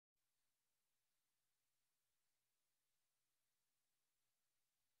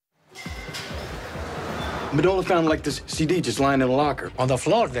Manola found like this CD just lying in a locker. On the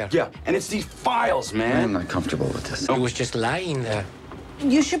floor there? Yeah, and it's these files, man. I'm not comfortable with this. It was just lying there.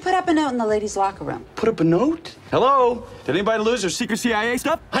 You should put up a note in the ladies' locker room. Put up a note? Hello? Did anybody lose their secret CIA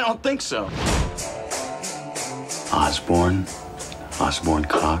stuff? I don't think so. Osborne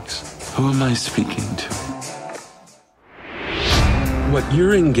Cox. Who am I speaking to? What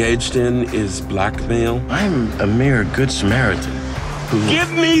you're engaged in is blackmail? I'm a mere good Samaritan who...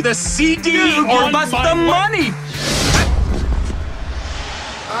 Give me the CD or bust the money!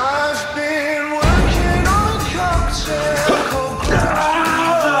 I've been working on cocktail.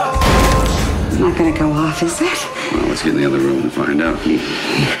 Not gonna go off, is it? Well, let's get in the other room and find out.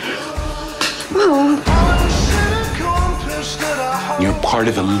 Well, You're part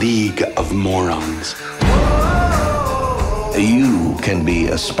of a league of morons. You can be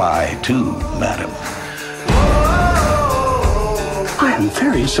a spy too, madam. I am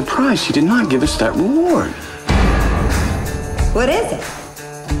very surprised she did not give us that reward. what is it?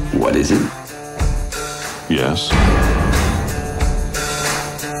 What is it? Yes.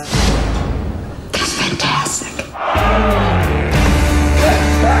 That's fantastic.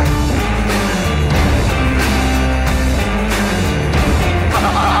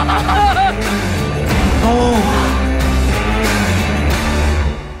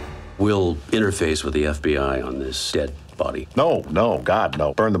 We'll interface with the FBI on this dead body. No, God,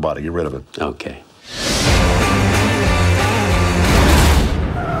 no. Burn the body. Get rid of it. Okay.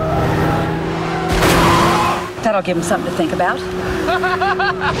 That'll give him something to think about.